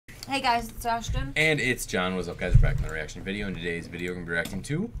Hey guys, it's Ashton. And it's John. What's up, guys? We're back in the reaction video. In today's video, we're going to be reacting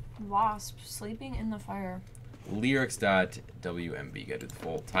to Wasp, Sleeping in the Fire. Lyrics.wmb. Gotta do the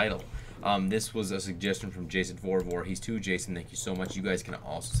full title. This was a suggestion from Jason Vorvor. He's too. Jason, thank you so much. You guys can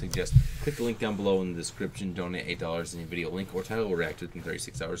also suggest. Click the link down below in the description. Donate $8 in the video link or title. We'll react to it in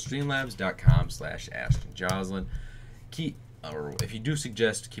 36 hours. Streamlabs.com/AshtonJoslin. Or if you do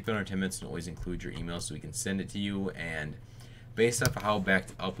suggest, keep it under 10 minutes and always include your email so we can send it to you. And based off of how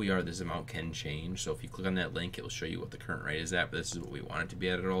backed up we are, this amount can change. So if you click on that link, it will show you what the current rate is at. But this is what we want it to be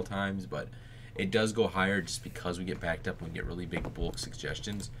at all times. But it does go higher just because we get backed up and we get really big bulk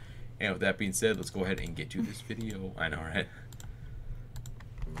suggestions. And with that being said, let's go ahead and get to this video. I know, right?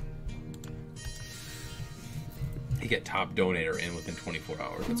 He got top donator in within 24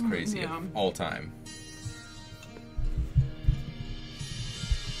 hours. That's crazy. Yeah. All time.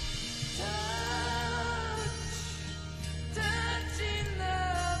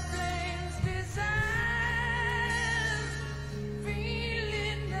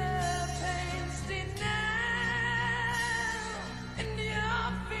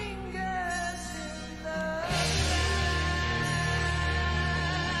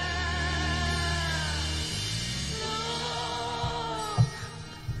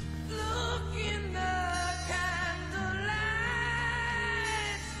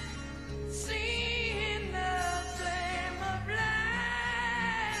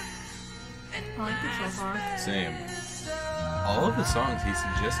 I like it so far. Same. All of the songs he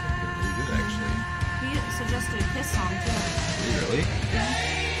suggested were really good, actually. He suggested his song too. Really?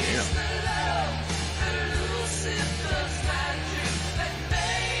 Yeah. Yes.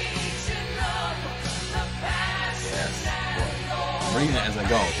 I'm reading it as I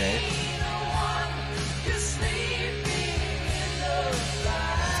go, okay? It's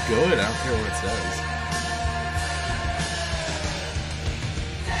good. I don't care what it says.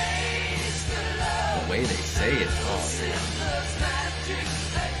 The way they say it, oh,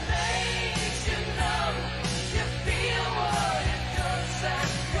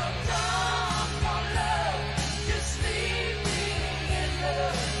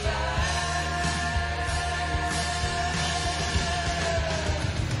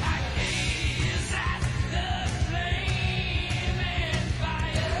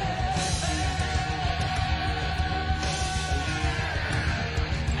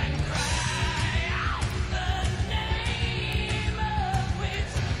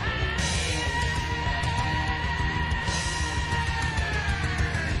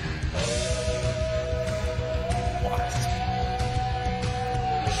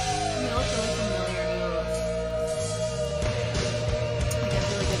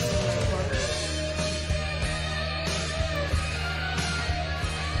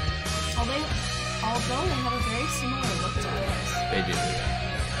 although they have a very similar look to us. They do.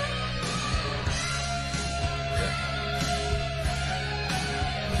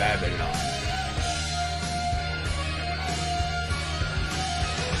 Babylon.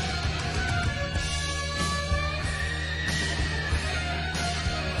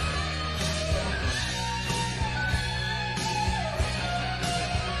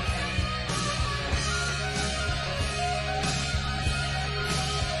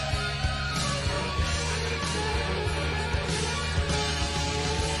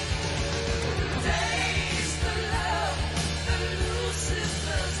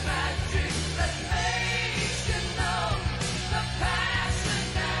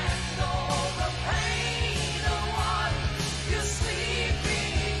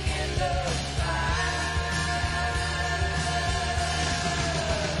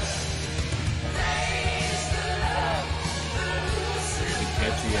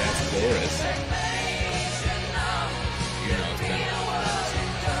 Catchy ass chorus. You know it's kind of.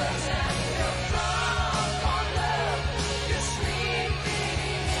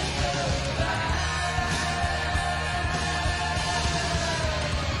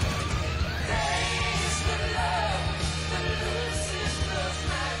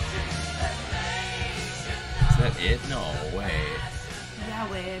 Is that it? No way.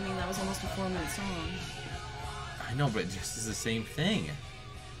 Yeah, wait, I mean, that was almost a 4-minute song. I know, but it just is the same thing.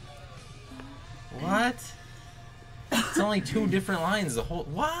 What? It's only 2 different lines. The whole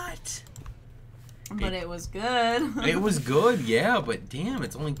what? But it was good. It was good, yeah, but damn,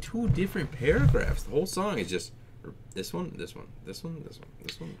 it's only 2 different paragraphs. The whole song is just this one, this one, this one, this one,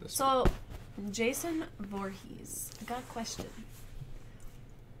 this one, this one. So, Jason Voorhees, I got a question.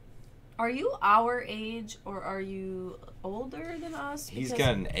 Are you our age or are you older than us? He's Because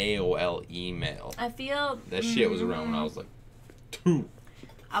got an AOL email. I feel That shit was around when I was like 2.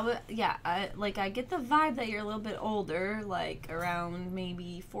 Yeah, I get the vibe that you're a little bit older, like around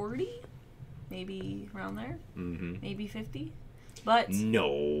maybe 40, maybe around there, maybe 50. But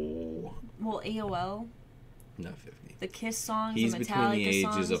no, well, AOL, not 50. the Kiss songs, He's the between Metallica the ages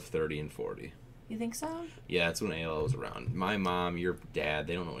songs. of 30 and 40. You think so? Yeah, that's when AOL was around. My mom, your dad,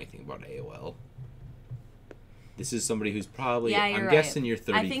 they don't know anything about AOL. This is somebody who's probably, Yeah, you're I'm right. guessing you're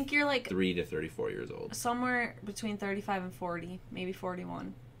 33 I think you're like to 34 years old. somewhere between 35 and 40, maybe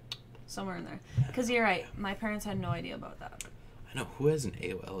 41. Somewhere in there. Because you're right. My parents had no idea about that. I know, who has an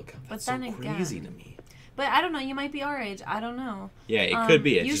AOL account? That's so crazy to me. But I don't know. You might be our age. I don't know. Yeah, it could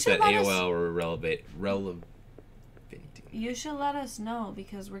be. It's you just should that let us- AOL were relevant. You should let us know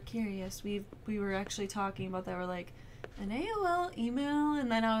because we're curious. We were actually talking about that. We're like, an AOL email?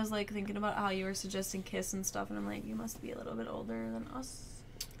 And then I was like thinking about how you were suggesting Kiss and stuff. And I'm like, you must be a little bit older than us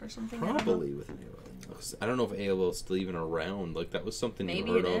or something. Probably with an AOL. I don't know if AOL is still even around. Like, that was something Maybe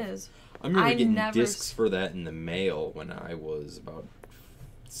you heard it of. is. I remember getting discs for that in the mail when I was about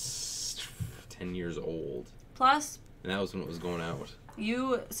 10 years old. Plus, and that was when it was going out.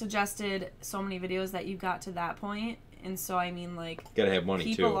 You suggested so many videos that you got to that point, and so I mean, like, gotta have money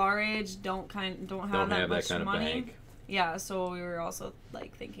people too. our age don't have that much kind money. of bank. Yeah, so we were also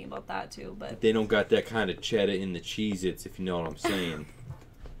like thinking about that too, but They don't got that kind of cheddar in the Cheez-Its, if you know what I'm saying.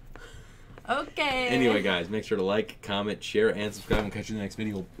 Okay. Anyway, guys, make sure to like, comment, share, and subscribe, and catch you in the next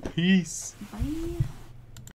video. Peace. Bye.